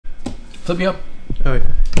Flip me up. Oh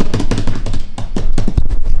yeah.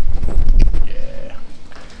 Yeah.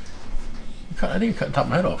 I think you're cutting the top of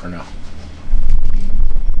my head off for now.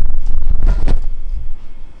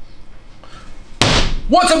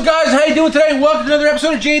 What's up, guys? How you doing today? Welcome to another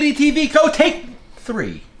episode of JDTCo. Take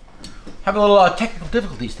 3. Having a little technical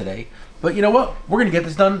difficulties today, but you know what? We're gonna get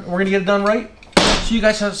this done. We're gonna get it done right, so you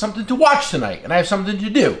guys have something to watch tonight, and I have something to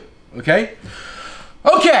do. Okay?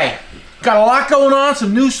 Okay. Got a lot going on,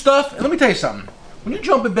 some new stuff, and let me tell you something. When you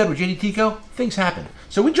jump in bed with JDTCo, things happen.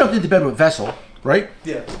 So we jumped into bed with Vessel, right?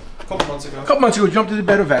 Yeah. A couple months ago. A couple months ago, we jumped into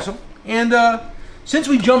bed with Vessel, and since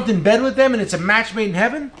we jumped in bed with them, and it's a match made in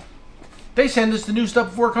heaven, they send us the new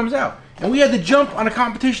stuff before it comes out. And we had to jump on a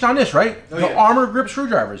competition on this, right? Oh, the armor grip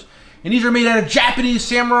screwdrivers. And these are made out of Japanese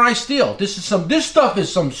samurai steel. This stuff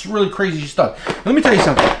is some really crazy stuff. Let me tell you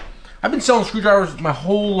something. I've been selling screwdrivers my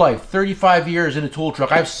whole life, 35 years in a tool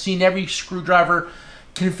truck. I've seen every screwdriver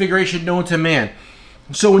configuration known to man.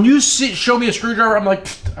 So when you show me a screwdriver, I'm like,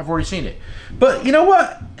 I've already seen it. But you know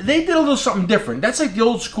what? They did a little something different. That's like the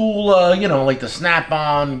old school, you know, like the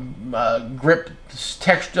snap-on grip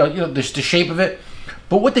texture, you know, the shape of it.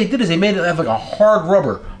 But what they did is they made it have like a hard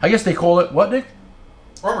rubber. I guess they call it, what, Nick?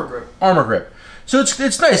 Armor grip. Armor grip. So it's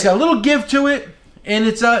nice. Got a little give to it, and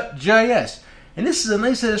it's a JS. And this is a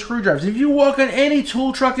nice set of screwdrivers. If you walk on any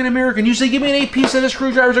tool truck in America and you say, give me an 8-piece set of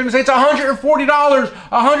screwdrivers, they're going to say it's $140,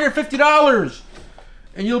 $150.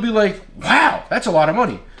 And you'll be like, wow, that's a lot of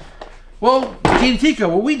money. Well, JDTCo,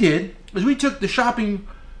 what we did is we took the shopping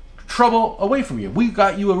trouble away from you. We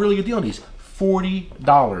got you a really good deal on these.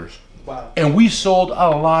 $40. Wow. And we sold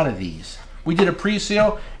a lot of these. We did a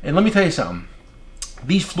pre-sale, and let me tell you something.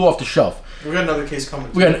 These flew off the shelf. We got another case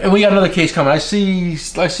coming. We got another case coming. I see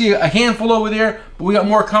a handful over there, but we got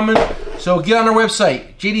more coming. So get on our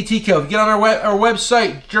website, JDTCo. Get on our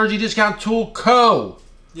website, JDTCo.com.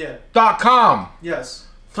 Yeah. Yes.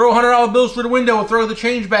 Throw $100 bills through the window. We'll throw the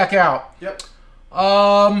change back out. Yep.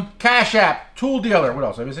 Cash App, tool dealer. What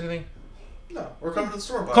else? Did I miss anything? No, we're coming to the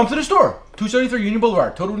store. Bob. Come to the store. 273 Union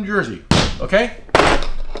Boulevard, Total, New Jersey. Okay.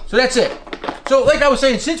 So that's it. So like I was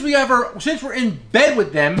saying, since we're in bed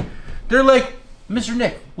with them, they're like, Mr.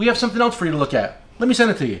 Nick, we have something else for you to look at. Let me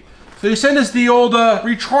send it to you. So they send us the old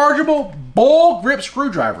rechargeable ball grip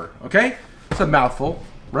screwdriver. Okay. It's a mouthful,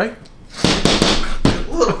 right? A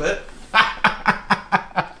little bit.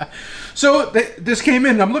 So this came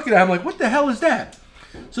in, and I'm looking at it, I'm like, what the hell is that?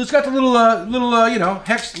 So it's got the little you know,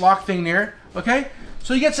 hex lock thing there, okay?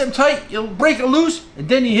 So you get something tight, you'll break it loose, and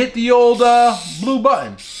then you hit the old blue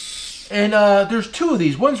button. And there's 2 of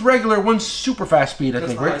these. One's regular, one's super fast speed, I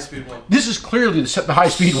think, right? That's the high speed one. This is clearly the high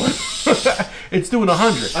speed one. It's doing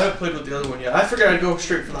 100. I haven't played with the other one yet. I figured I'd go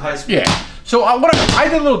straight for the high speed. Yeah. So I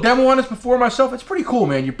did a little demo on this before myself. It's pretty cool,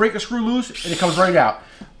 man. You break a screw loose, and it comes right out.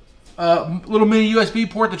 Little mini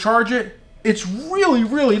USB port to charge it. It's really,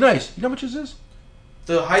 really nice. You know how much is this?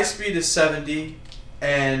 The high speed is 70,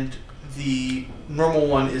 and the normal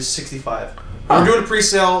one is 65. We're doing a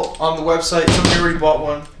pre-sale on the website. Somebody already bought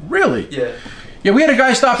one. Really? Yeah. Yeah, we had a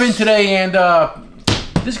guy stop in today, and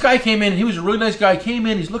this guy came in. He was a really nice guy. Came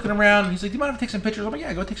in. He's looking around. He's like, "Do you mind if I take some pictures?" I'm like,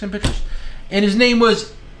 "Yeah, go take some pictures." And his name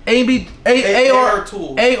was AR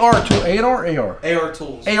Tools. AR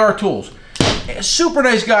Tools. AR Tools. Super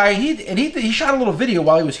nice guy. He shot a little video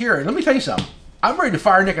while he was here. And let me tell you something. I'm ready to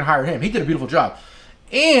fire Nick and hire him. He did a beautiful job.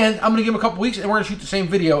 And I'm gonna give him a couple weeks, and we're gonna shoot the same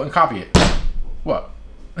video and copy it. What?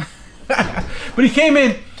 But he came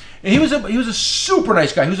in, and he was a super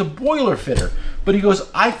nice guy. He was a boiler fitter. But he goes,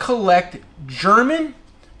 I collect German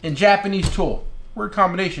and Japanese tool. Word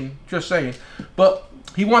combination, just saying. But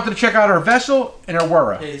he wanted to check out our Vessel and our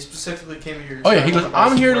Wera. Yeah, he specifically came here. Oh yeah, he goes,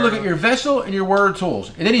 I'm here to look at your Vessel and your Wera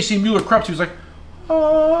tools. And then he seen Mueller Krups. He was like,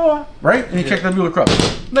 right? And he checked out Mueller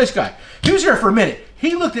Krups. Nice guy. He was here for a minute.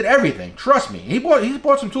 He looked at everything. Trust me. He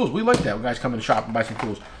bought some tools. We like that when guys come in the shop and buy some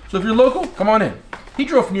tools. So if you're local, come on in. He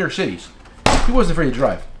drove from New York City. He wasn't afraid to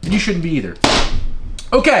drive. And you shouldn't be either.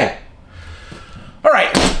 Okay. All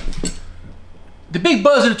right. The big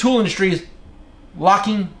buzz in the tool industry is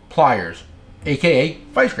locking pliers, a.k.a.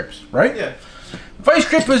 vice grips, right? Yeah. Vice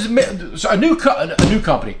grip was a new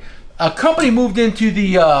company. A company moved into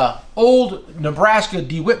the old Nebraska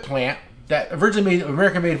DeWitt plant that originally made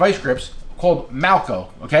American-made vice grips called Matco,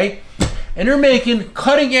 okay? And they're making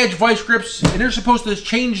cutting-edge vice grips, and they're supposed to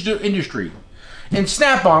change the industry. And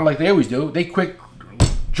Snap-on, like they always do, they quick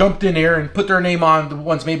jumped in there and put their name on the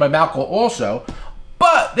ones made by Matco also.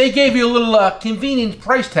 But they gave you a little convenience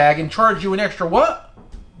price tag and charged you an extra what?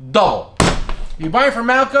 Double. If you buy it from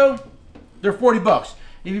Matco, they're 40 bucks.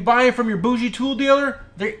 If you buy it from your bougie tool dealer,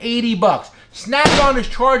 they're 80 bucks. Snap-on is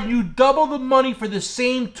charging you double the money for the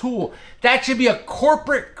same tool. That should be a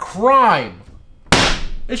corporate crime.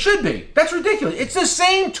 It should be. That's ridiculous. It's the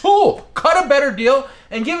same tool. Cut a better deal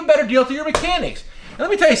and give a better deal to your mechanics. And let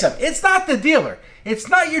me tell you something. It's not the dealer. It's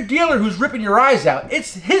not your dealer who's ripping your eyes out.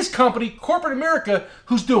 It's his company, corporate America,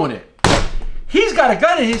 who's doing it. He's got a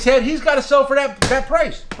gun in his head. He's got to sell for that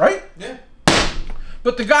price, right? Yeah.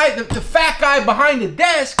 But the guy, the fat guy behind the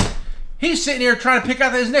desk, he's sitting there trying to pick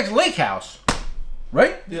out his next lake house,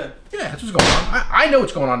 right? Yeah. Yeah, that's what's going on. I know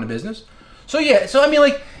what's going on in the business. So yeah, so I mean,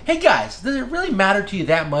 like, hey guys, does it really matter to you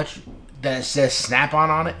that much that it says Snap-on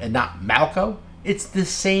on it and not Matco? It's the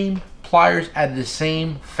same pliers at the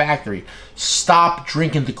same factory. Stop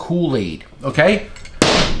drinking the Kool-Aid, okay?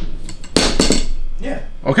 Yeah.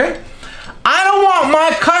 Okay? I don't want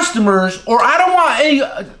my customers, or I don't want any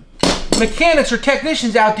mechanics or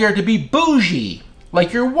technicians out there to be bougie,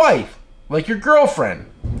 like your wife, like your girlfriend,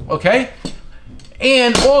 okay?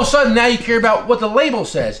 And all of a sudden now you care about what the label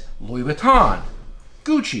says. Louis Vuitton,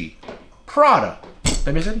 Gucci, Prada. Did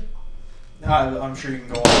I miss any? I'm sure you can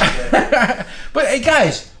go on with that. But hey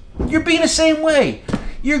guys, you're being the same way.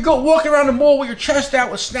 You're walking around the mall with your chest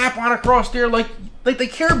out with Snap-on across there like they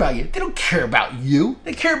care about you. They don't care about you.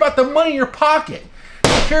 They care about the money in your pocket.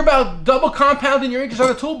 They care about double compounding your interest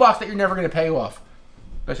on a toolbox that you're never going to pay off.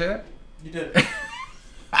 Did I say that? You did.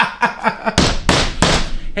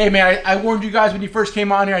 Hey man, I warned you guys when you first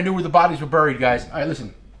came on here. I knew where the bodies were buried, guys. All right,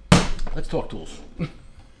 listen. Let's talk tools.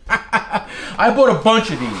 I bought a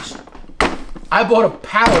bunch of these. I bought a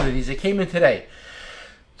pallet of these. They came in today.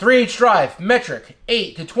 3/8 drive, metric,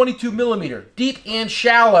 8 to 22 millimeter, deep and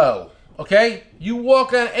shallow. Okay? You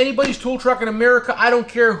walk on anybody's tool truck in America, I don't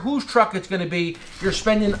care whose truck it's going to be, you're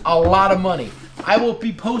spending a lot of money. I will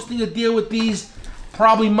be posting a deal with these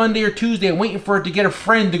probably Monday or Tuesday. I'm waiting for it to get a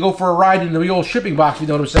friend to go for a ride in the old shipping box, you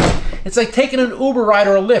know what I'm saying? It's like taking an Uber ride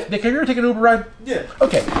or a Lyft. Nick, have you ever taken an Uber ride? Yeah.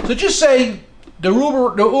 Okay, so just say the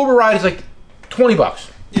Uber ride is like 20 bucks.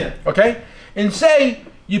 Yeah. Okay? And say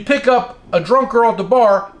you pick up a drunk girl at the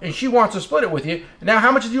bar and she wants to split it with you. Now,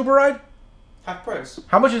 how much is the Uber ride? Half price.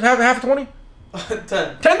 How much is half of 20?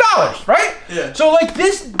 10. $10, right? Yeah. So like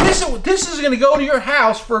this is going to go to your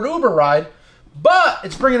house for an Uber ride, but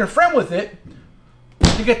it's bringing a friend with it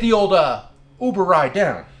to get the old Uber ride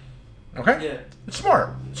down. Okay? Yeah. It's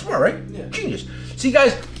smart. It's smart, right? Yeah. Genius. See,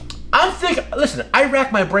 guys, I'm thinking. Listen, I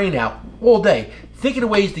rack my brain out all day thinking of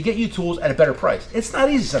ways to get you tools at a better price. It's not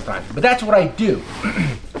easy sometimes, but that's what I do.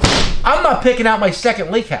 I'm not picking out my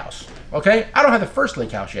second lake house. Okay? I don't have the first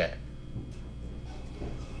lake house yet.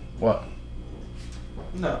 What?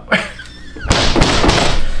 No.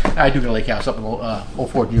 I do get a lake house up in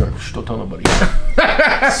Old Fort, New York. Shh, don't tell nobody.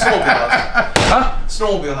 Snowmobile house. Huh?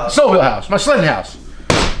 Snowmobile house. Snowmobile house. My sledding house.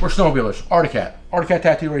 We're snowmobilers. Articat. Articat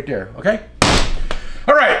tattoo right there. Okay?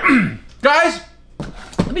 All right. Guys,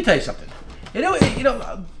 let me tell you something.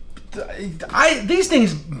 These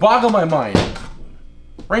things boggle my mind.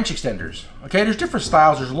 Wrench extenders. Okay? There's different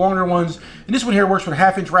styles. There's longer ones. And this one here works with a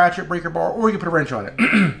 1/2-inch ratchet, breaker bar, or you can put a wrench on it.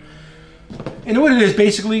 And what it is,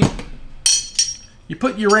 basically, you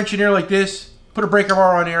put your wrench in there like this, put a breaker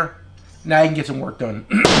bar on there, now you can get some work done.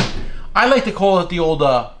 I like to call it the old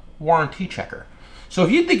warranty checker. So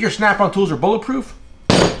if you think your Snap-on tools are bulletproof,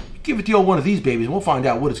 give it the old one of these babies and we'll find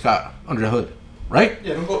out what it's got under the hood, right?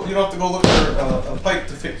 Yeah, you don't have to go look for a pipe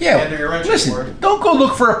to fit under your wrench anymore. Listen, don't go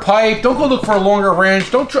look for a pipe, don't go look for a longer wrench,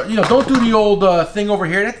 don't do the old thing over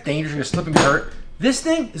here. That's dangerous, you're gonna slip and get hurt. This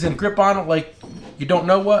thing is gonna grip on it like you don't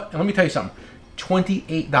know what. And let me tell you something.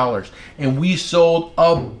 $28, and we sold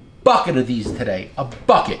a bucket of these today. A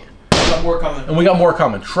bucket. We got more coming. And we got more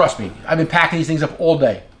coming. Trust me. I've been packing these things up all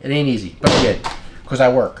day. It ain't easy, but I did because I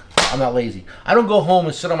work. I'm not lazy. I don't go home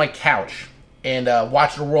and sit on my couch and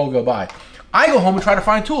watch the world go by. I go home and try to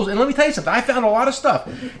find tools. And let me tell you something. I found a lot of stuff.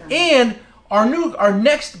 And our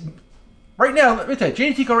next, right now, let me tell you,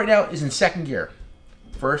 JDTCo right now is in second gear.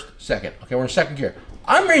 First, second. Okay, we're in second gear.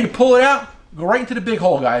 I'm ready to pull it out, go right into the big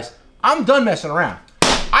hole, guys. I'm done messing around.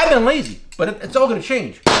 I've been lazy, but it's all going to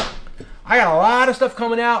change. I got a lot of stuff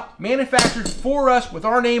coming out, manufactured for us with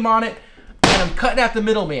our name on it, and I'm cutting out the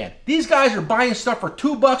middleman. These guys are buying stuff for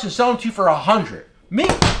 $2 and selling to you for $100. Me,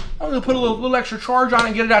 I'm going to put a little extra charge on it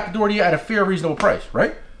and get it out the door to you at a fair, reasonable price,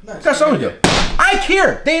 right? Nice. That's what I'm going to do. I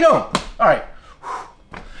care. They don't. All right.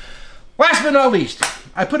 Last but not least,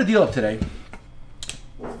 I put a deal up today.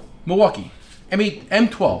 Milwaukee,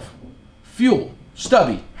 M12, fuel,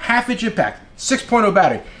 stubby, 1/2-inch impact, 6.0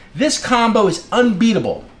 battery. This combo is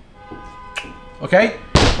unbeatable. Okay?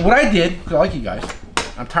 And what I did, because I like you guys,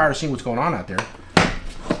 I'm tired of seeing what's going on out there.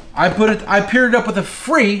 I paired it up with a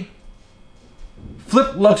free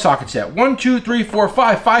flip lug socket set. 1, 2, 3, 4,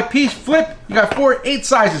 5. 5-piece flip. You got 8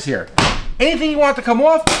 sizes here. Anything you want to come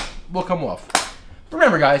off will come off.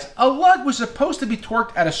 Remember, guys, a lug was supposed to be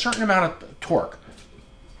torqued at a certain amount of torque.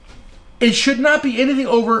 It should not be anything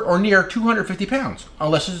over or near 250 pounds,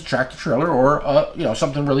 unless it's a tractor trailer or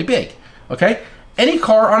something really big. Okay? Any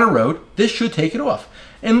car on a road, this should take it off.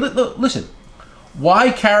 And listen,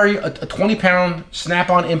 why carry a 20-pound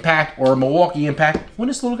Snap-on impact or a Milwaukee impact when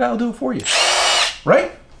this little guy will do it for you?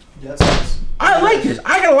 Right? Yeah, that's nice. I like this.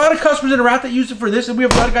 I got a lot of customers that are out that use it for this, and we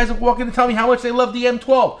have a lot of guys that walk in and tell me how much they love the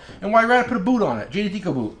M12 and why I'd rather put a boot on it,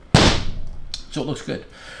 JDTCo boot. So it looks good.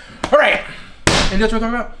 All right. And that's what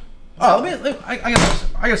we're talking about? Oh, I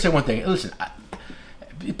gotta say one thing. Listen,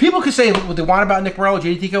 people can say what they want about Nick Morello,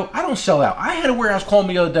 JDTCo. I don't sell out. I had a warehouse call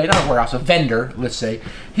me the other day, not a warehouse, a vendor, let's say.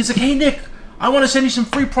 He's like, hey, Nick, I want to send you some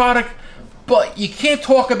free product, but you can't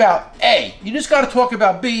talk about A. You just got to talk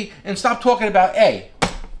about B and stop talking about A.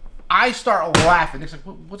 I start laughing. Nick's like,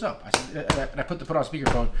 what's up? I said, and I put on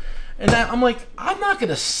speakerphone. And then I'm like, I'm not going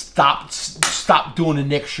to stop doing the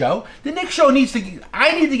Nick show. The Nick show I need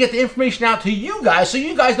to get the information out to you guys so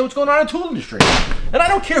you guys know what's going on in the tool industry. And I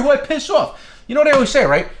don't care who I piss off. You know what I always say,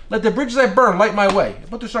 right? Let the bridges I burn light my way.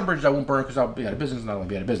 But there's some bridges I won't burn because I'll be out of business and I don't want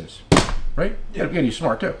to be out of business. Right? Yeah. You gotta be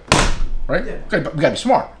smart too. Right? Yeah. We gotta be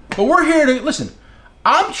smart. But we're here to, listen,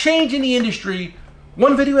 I'm changing the industry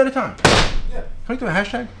one video at a time. Yeah. Can we do a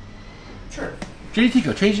hashtag? Sure.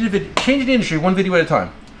 JDTCo, changing the industry one video at a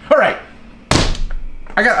time. All right.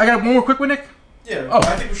 I got one more quick one, Nick? Yeah. Oh.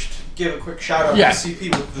 I think we should give a quick shout out to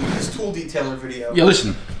CP with this tool detailer video. Yeah,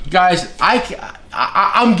 listen, guys,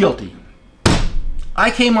 I'm guilty.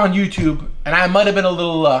 I came on YouTube, and I might have been a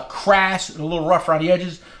little crass and a little rough around the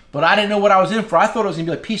edges, but I didn't know what I was in for. I thought it was going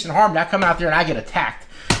to be like peace and harmony. I come out there and I get attacked.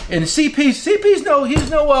 And CP's he's no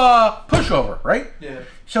pushover, right? Yeah.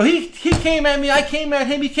 So he came at me, I came at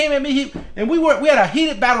him, he came at me, and we had a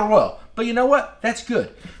heated battle royal. But you know what? That's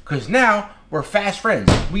good, because now we're fast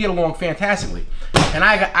friends. We get along fantastically. And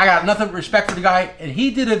I got nothing but respect for the guy, and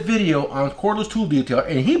he did a video on cordless tool detailer,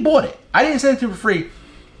 and he bought it. I didn't send it to him for free.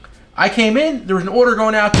 I came in, there was an order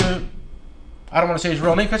going out to, I don't want to say his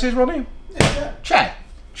real name. Can I say his real name? Yeah.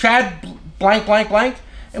 Chad blank blank blank,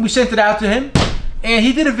 and we sent it out to him. And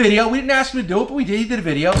he did a video. We didn't ask him to do it, but we did. He did a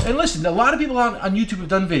video. And listen, a lot of people on YouTube have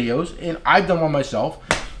done videos, and I've done one myself.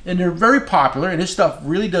 And they're very popular, and this stuff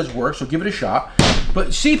really does work, so give it a shot. But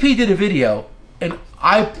CP did a video, and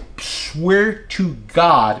I swear to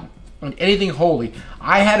God, on anything holy,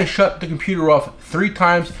 I had to shut the computer off 3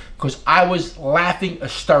 times because I was laughing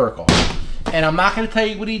hysterical. And I'm not going to tell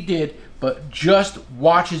you what he did, but just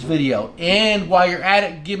watch his video. And while you're at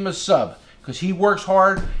it, give him a sub. Because he works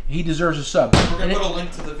hard, he deserves a sub. We're gonna put a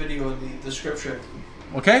link to the video in the description.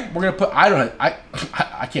 Okay, we're gonna put.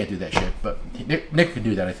 I can't do that shit, but Nick can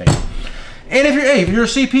do that, I think. And if you're a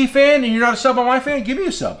CP fan and you're not a sub on my fan, give me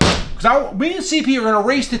a sub. Because me and CP are gonna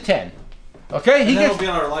race to 10. Okay, and then he'll be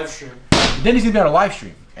on our live stream. Then he's gonna be on our live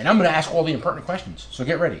stream, and I'm gonna ask all the impertinent questions. So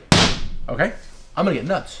get ready. Okay, I'm gonna get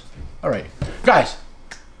nuts. All right, guys,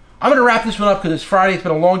 I'm gonna wrap this one up because it's Friday. It's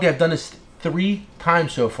been a long day. I've done this 3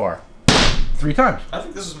 times so far. 3 times. I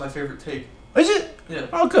think this is my favorite take. Is it? Yeah.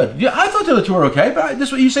 Oh, good. Yeah, I thought the other 2 were okay, but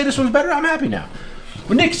you say this one's better. I'm happy now.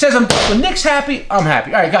 When Nick's happy, I'm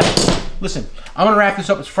happy. All right, guys, listen. I'm gonna wrap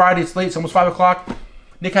this up. It's Friday. It's late. It's almost 5 o'clock.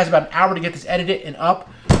 Nick has about an hour to get this edited and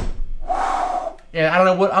up. And I don't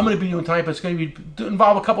know what I'm gonna be doing tonight, but it's gonna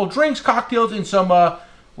involve a couple of drinks, cocktails, and some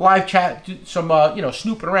live chat, some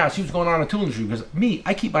snooping around, see what's going on in the tool industry. Because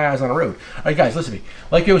I keep my eyes on the road. All right, guys, listen to me.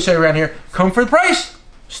 Like they always say around here, come for the price.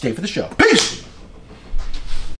 Stay for the show. Peace!